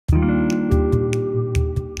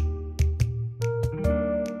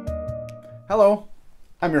Hello,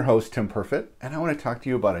 I'm your host Tim Perfett, and I want to talk to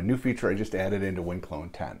you about a new feature I just added into Winclone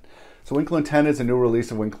 10. So Winclone 10 is a new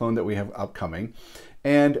release of Winclone that we have upcoming,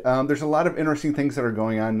 and there's a lot of interesting things that are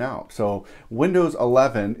going on now. So Windows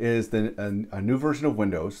 11 is a new version of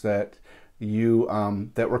Windows that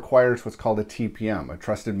that requires what's called a TPM, a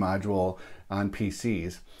trusted module on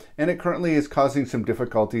PCs, and it currently is causing some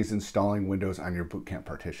difficulties installing Windows on your boot camp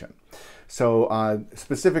partition. So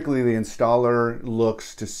specifically, the installer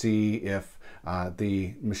looks to see if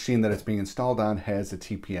the machine that it's being installed on has a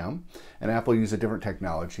TPM, and Apple used a different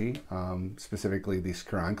technology, specifically the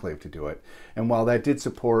Secure Enclave, to do it. And while that did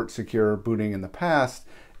support secure booting in the past,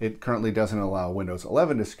 it currently doesn't allow Windows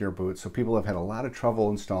 11 to secure boot, so people have had a lot of trouble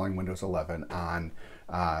installing Windows 11 on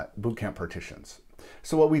boot camp partitions.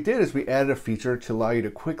 So what we did is we added a feature to allow you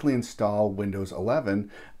to quickly install Windows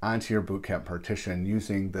 11 onto your boot camp partition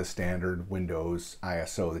using the standard Windows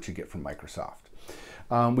ISO that you get from Microsoft.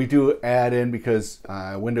 We do add in, because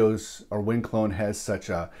Windows or Winclone has such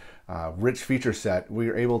a rich feature set, we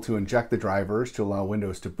are able to inject the drivers to allow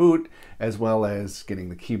Windows to boot, as well as getting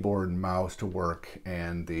the keyboard and mouse to work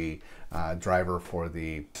and the driver for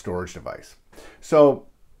the storage device. So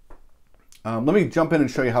let me jump in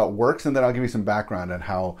and show you how it works, and then I'll give you some background on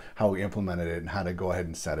how we implemented it and how to go ahead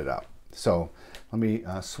and set it up. So let me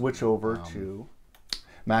switch over to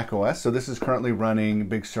Mac OS. So this is currently running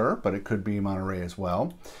Big Sur, but it could be Monterey as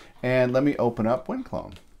well. And let me open up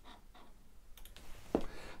Winclone.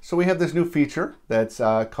 So we have this new feature that's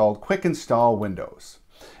called Quick Install Windows.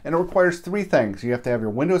 And it requires three things. You have to have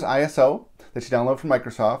your Windows ISO that you download from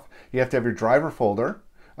Microsoft. You have to have your driver folder,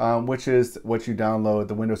 which is what you download,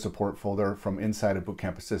 the Windows support folder from inside of Boot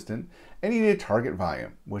Camp Assistant. And you need a target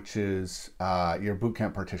volume, which is your boot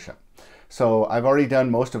camp partition. So I've already done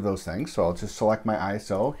most of those things, so I'll just select my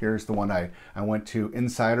ISO. Here's the one I went to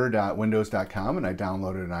insider.windows.com and I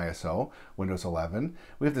downloaded an ISO, Windows 11.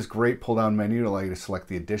 We have this great pull-down menu to allow you to select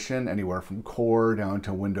the edition, anywhere from Core down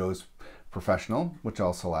to Windows Professional, which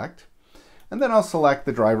I'll select. And then I'll select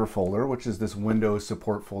the driver folder, which is this Windows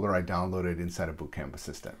support folder I downloaded inside of Boot Camp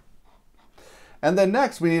Assistant. And then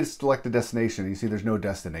next, we need to select a destination. You see there's no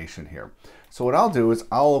destination here. So what I'll do is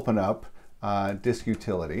I'll open up Disk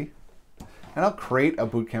Utility, and I'll create a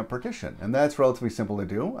boot camp partition. And that's relatively simple to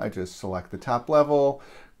do. I just select the top level,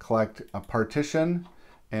 select a partition,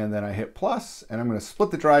 and then I hit plus, and I'm going to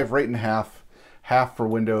split the drive right in half, half for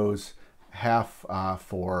Windows, half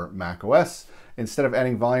for Mac OS. Instead of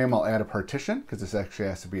adding volume, I'll add a partition, because this actually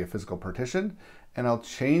has to be a physical partition, and I'll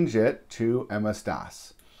change it to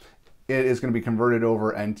MS-DOS. It is going to be converted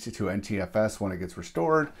over to NTFS when it gets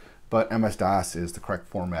restored, but MS-DOS is the correct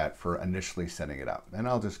format for initially setting it up. And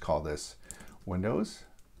I'll just call this Windows,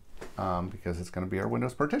 because it's going to be our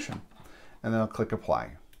Windows partition. And then I'll click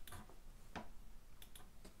Apply.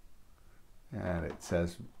 And it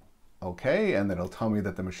says OK, and then it'll tell me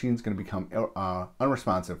that the machine's going to become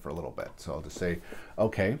unresponsive for a little bit. So I'll just say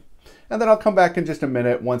OK. And then I'll come back in just a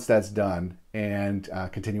minute once that's done and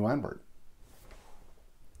continue onward.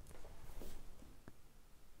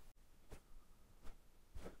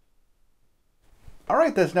 All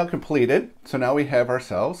right, that's now completed. So now we have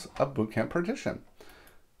ourselves a boot camp partition.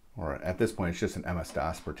 Or at this point, it's just an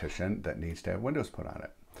MS-DOS partition that needs to have Windows put on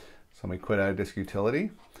it. So let me quit out of Disk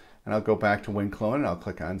Utility, and I'll go back to Winclone, and I'll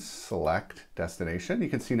click on Select Destination. You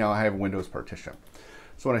can see now I have a Windows partition.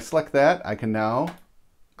 So when I select that, I can now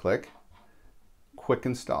click Quick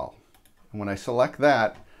Install. And when I select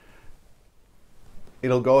that,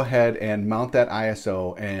 it'll go ahead and mount that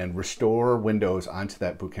ISO and restore Windows onto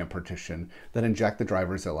that boot camp partition, then inject the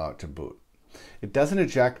drivers that allow it to boot. It doesn't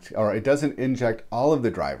inject all of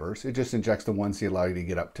the drivers. It just injects the ones that allow you to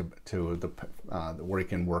get up to where you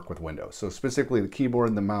can work with Windows. So specifically the keyboard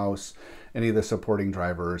and the mouse, any of the supporting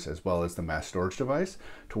drivers, as well as the mass storage device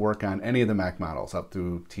to work on any of the Mac models up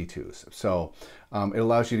through T2s. So it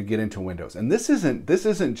allows you to get into Windows. And this isn't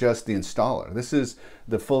just the installer. This is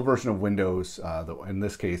the full version of Windows, in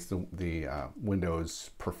this case, the Windows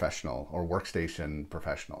Professional or Workstation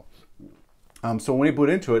Professional. So when we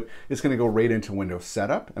boot into it, it's going to go right into Windows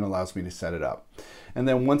Setup and allows me to set it up. And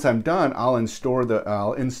then once I'm done, I'll install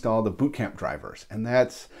the boot camp drivers, and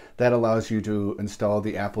that allows you to install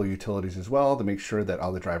the Apple utilities as well to make sure that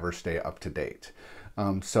all the drivers stay up to date.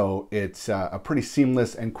 So it's a pretty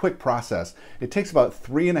seamless and quick process. It takes about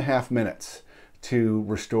 3.5 minutes to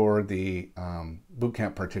restore the boot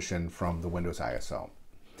camp partition from the Windows ISO.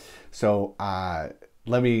 So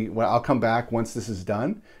I'll come back once this is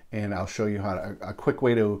done, and I'll show you how a quick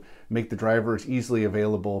way to make the drivers easily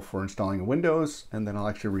available for installing Windows, and then I'll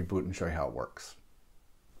actually reboot and show you how it works.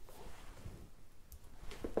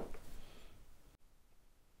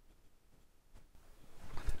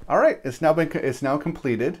 All right, it's now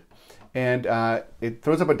completed, and it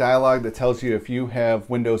throws up a dialog that tells you if you have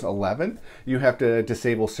Windows 11, you have to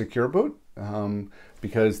disable Secure Boot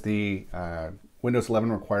because the Windows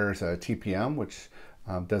 11 requires a TPM, which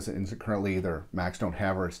doesn't currently either Macs don't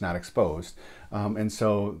have or it's not exposed, and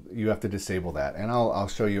so you have to disable that. And I'll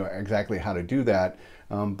show you exactly how to do that.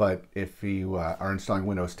 But if you are installing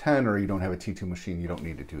Windows 10 or you don't have a T2 machine, you don't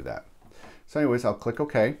need to do that. So anyways, I'll click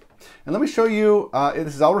OK. And let me show you,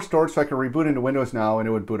 this is all restored so I can reboot into Windows now and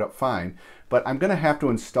it would boot up fine. But I'm going to have to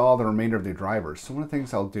install the remainder of the drivers. So one of the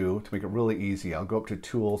things I'll do to make it really easy, I'll go up to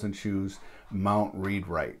Tools and choose Mount Read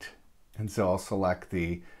Write. And so I'll select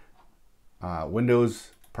the Windows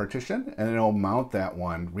partition and then I'll mount that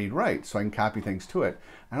one Read Write so I can copy things to it.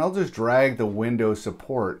 And I'll just drag the Windows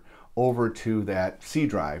support over to that C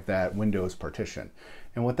drive, that Windows partition.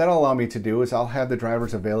 And what that'll allow me to do is I'll have the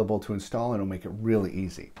drivers available to install and it'll make it really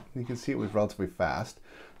easy. You can see it was relatively fast.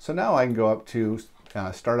 So now I can go up to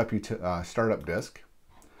Startup Disk,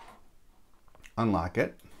 unlock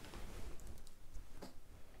it,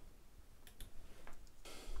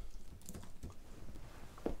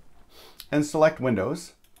 and select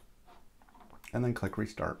Windows, and then click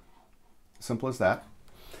Restart. Simple as that.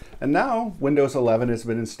 And now Windows 11 has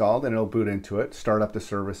been installed and it'll boot into it, start up the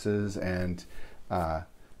services and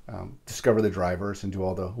discover the drivers and do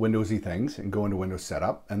all the Windowsy things and go into Windows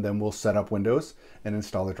Setup, and then we'll set up Windows and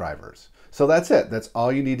install the drivers. So that's it. That's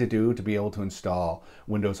all you need to do to be able to install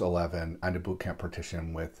Windows 11 onto Boot Camp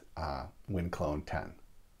Partition with Winclone 10.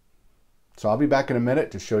 So I'll be back in a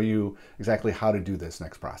minute to show you exactly how to do this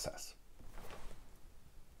next process.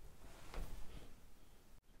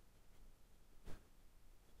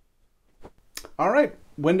 All right,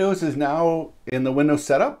 Windows is now in the Windows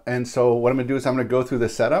setup, and so what I'm going to do is I'm going to go through the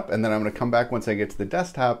setup, and then I'm going to come back once I get to the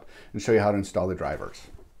desktop and show you how to install the drivers.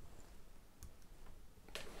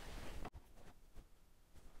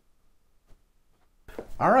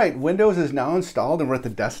 All right, Windows is now installed and we're at the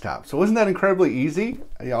desktop. So isn't that incredibly easy?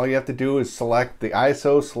 All you have to do is select the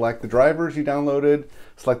ISO, select the drivers you downloaded,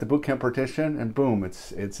 select the Boot Camp partition, and boom,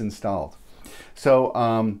 it's installed.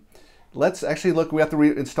 So let's actually look, we have to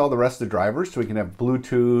reinstall the rest of the drivers so we can have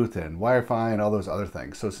Bluetooth and Wi-Fi and all those other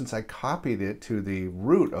things. So since I copied it to the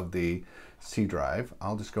root of the C drive,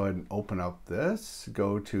 I'll just go ahead and open up this,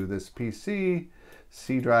 go to this PC,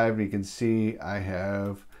 C drive, and you can see I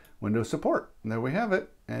have Windows support. And there we have it.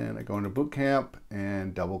 And I go into Boot Camp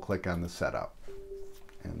and double click on the setup.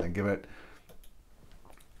 And then give it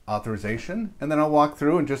authorization. And then I'll walk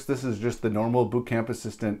through and this is just the normal Boot Camp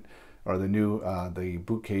Assistant or the new the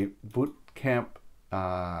Boot Camp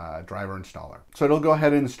driver installer. So it'll go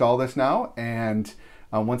ahead and install this now, and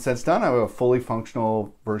once that's done, I have a fully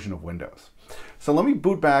functional version of Windows. So let me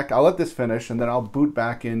boot back. I'll let this finish, and then I'll boot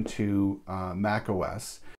back into Mac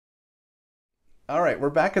OS. All right, we're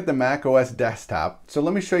back at the Mac OS desktop. So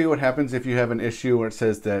let me show you what happens if you have an issue where it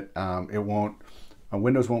says that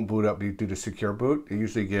Windows won't boot up due to secure boot. It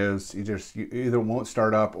usually gives you either won't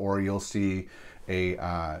start up or you'll see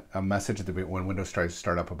a message at when Windows tries to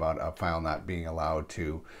start up about a file not being allowed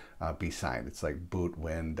to be signed. It's like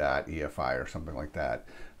bootwin.efi or something like that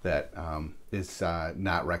is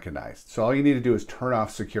not recognized. So all you need to do is turn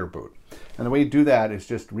off secure boot. And the way you do that is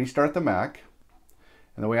just restart the Mac.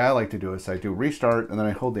 And the way I like to do it is I do restart and then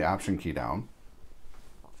I hold the Option key down.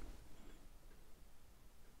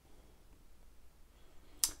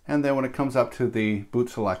 And then when it comes up to the boot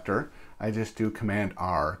selector, I just do Command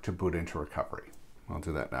R to boot into recovery. I'll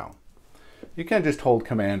do that now. You can just hold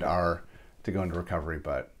Command R to go into recovery,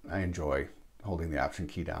 but I enjoy holding the Option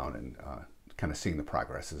key down and kind of seeing the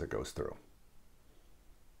progress as it goes through.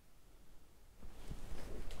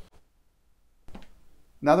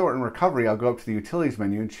 Now that we're in recovery, I'll go up to the Utilities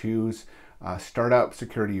menu and choose Startup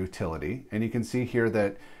Security Utility. And you can see here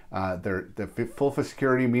that the full for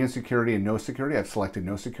security, medium security, and no security. I've selected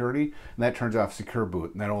no security, and that turns off secure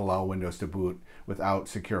boot, and that will allow Windows to boot without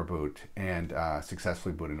secure boot and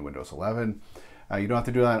successfully boot into Windows 11. You don't have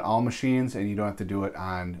to do that on all machines, and you don't have to do it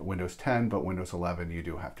on Windows 10, but Windows 11 you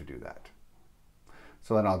do have to do that.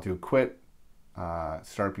 So then I'll do quit,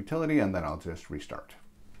 startup utility, and then I'll just restart.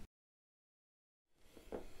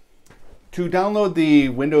 To download the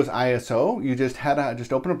Windows ISO, you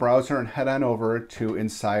just open a browser and head on over to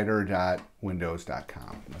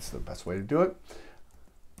insider.windows.com. That's the best way to do it.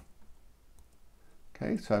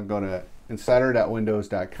 Okay, so I'm going to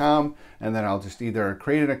insider.windows.com, and then I'll just either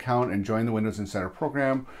create an account and join the Windows Insider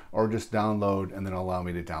program, or just download, and then it'll allow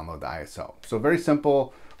me to download the ISO. So very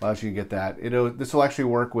simple, allows you to get that. This will actually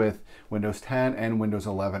work with Windows 10 and Windows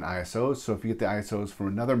 11 ISOs. So if you get the ISOs from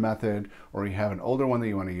another method, or you have an older one that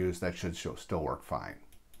you want to use, that should still work fine.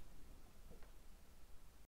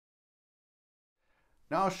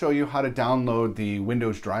 Now I'll show you how to download the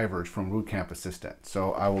Windows drivers from Boot Camp Assistant.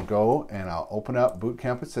 So I will go and I'll open up Boot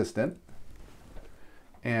Camp Assistant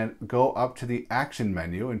and go up to the Action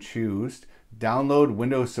menu and choose Download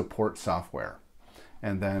Windows Support Software.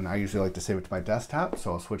 And then I usually like to save it to my desktop,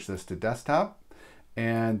 so I'll switch this to desktop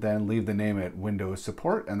and then leave the name at Windows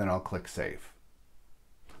Support, and then I'll click Save.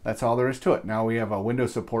 That's all there is to it. Now we have a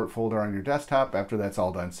Windows Support folder on your desktop after that's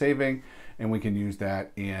all done saving, and we can use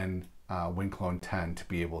that in Winclone 10 to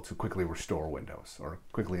be able to quickly restore Windows or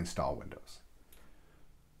quickly install Windows.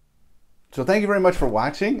 So thank you very much for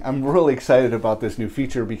watching. I'm really excited about this new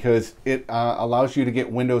feature because it allows you to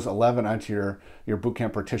get Windows 11 onto your Boot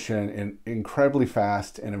Camp partition in incredibly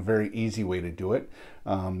fast and a very easy way to do it.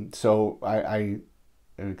 So I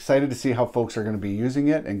am excited to see how folks are going to be using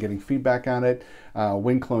it and getting feedback on it.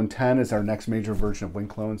 Winclone 10 is our next major version of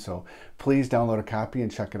Winclone, so please download a copy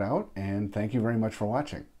and check it out. And thank you very much for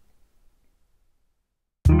watching.